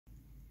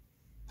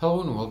Hello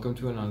and welcome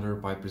to another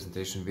pipe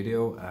presentation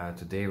video.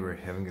 Today we're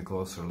having a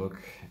closer look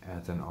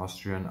at an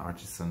Austrian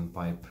artisan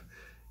pipe,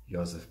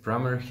 Josef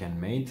Prammer,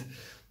 handmade.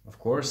 Of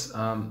course,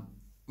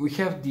 we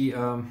have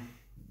the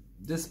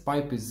this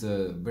pipe is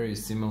a very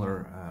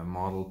similar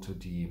model to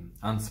the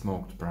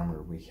unsmoked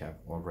Prammer we have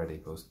already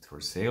posted for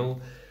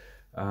sale.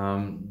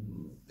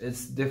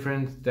 It's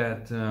different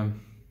that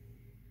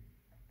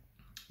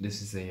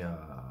this is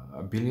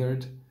a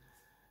billiard.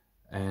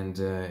 And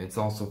it's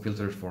also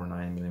filtered for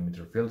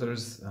 9mm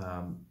filters,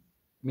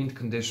 mint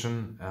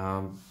condition.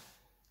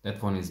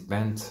 That one is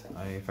bent,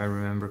 if I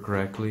remember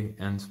correctly,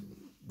 and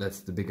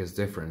that's the biggest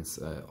difference.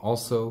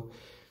 Also,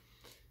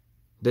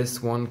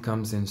 this one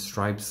comes in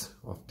stripes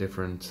of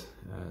different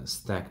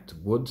stacked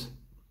wood,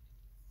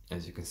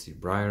 as you can see,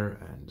 briar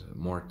and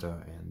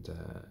morta and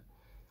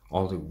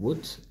olive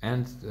wood.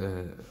 And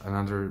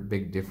another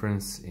big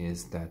difference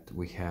is that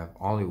we have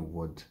olive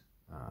wood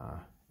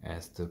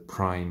as the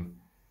prime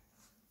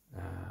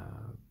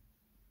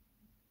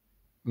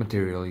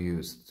material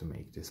used to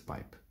make this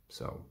pipe.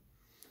 So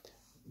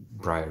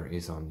briar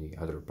is on the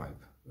other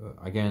pipe.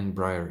 Again,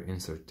 briar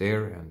insert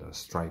there and a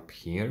stripe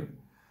here,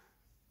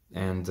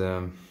 and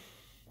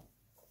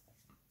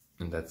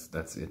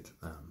that's it.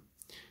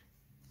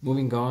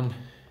 Moving on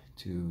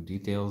to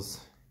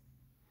details,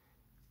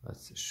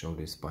 let's show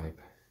this pipe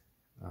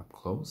up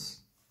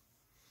close.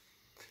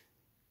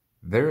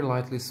 Very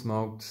lightly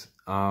smoked.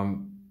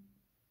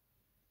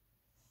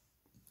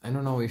 I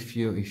don't know if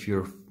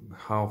you're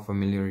how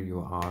familiar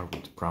you are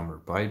with Prammer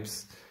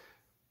pipes,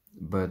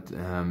 but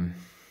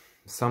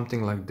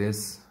something like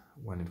this,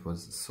 when it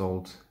was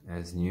sold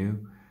as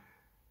new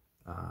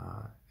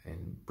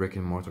in brick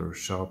and mortar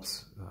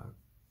shops,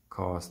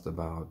 cost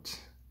about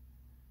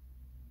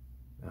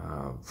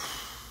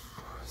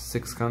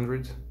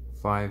 600,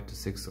 500 to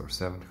 600 or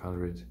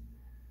 700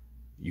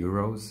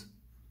 euros.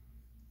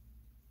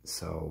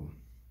 So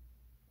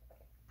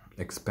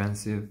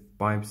expensive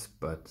pipes,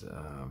 but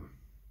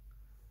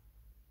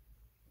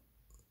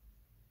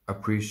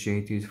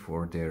appreciated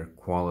for their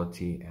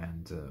quality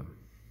and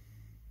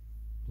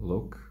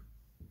look.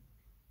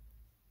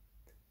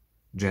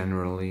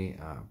 Generally,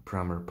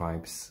 Prammer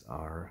pipes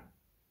are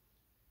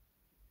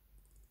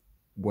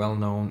well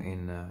known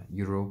in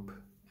Europe,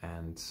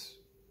 and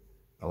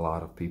a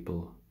lot of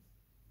people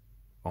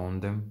own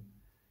them.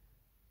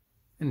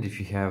 And if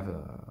you have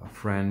a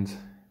friend,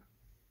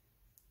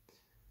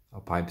 a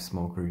pipe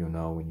smoker you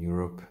know in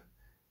Europe,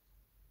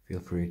 feel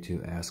free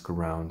to ask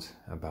around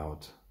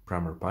about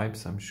Prammer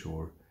pipes. I'm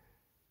sure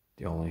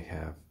they only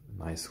have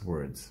nice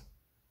words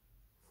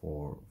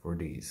for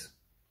these.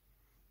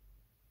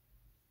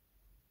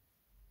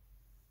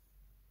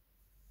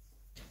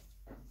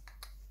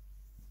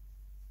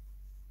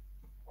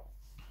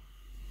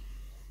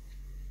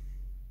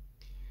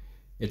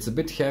 It's a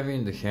bit heavy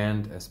in the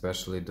hand,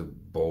 especially the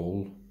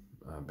bowl,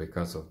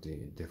 because of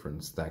the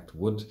different stacked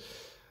wood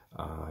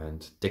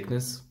and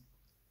thickness.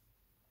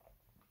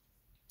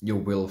 You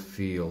will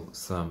feel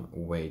some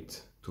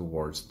weight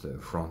towards the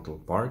frontal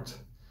part,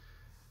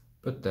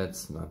 but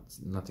that's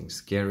nothing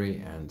scary.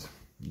 And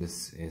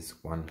this is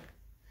one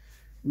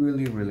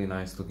really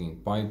nice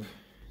looking pipe.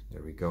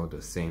 There we go,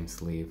 the same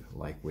sleeve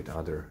like with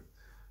other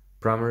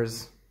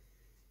Prammers.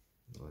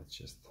 Let's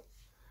just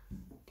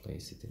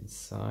place it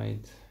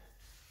inside,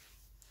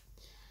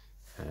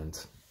 and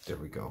there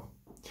we go.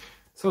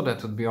 So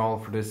that would be all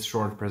for this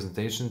short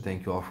presentation.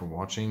 Thank you all for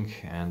watching,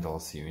 and I'll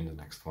see you in the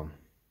next one.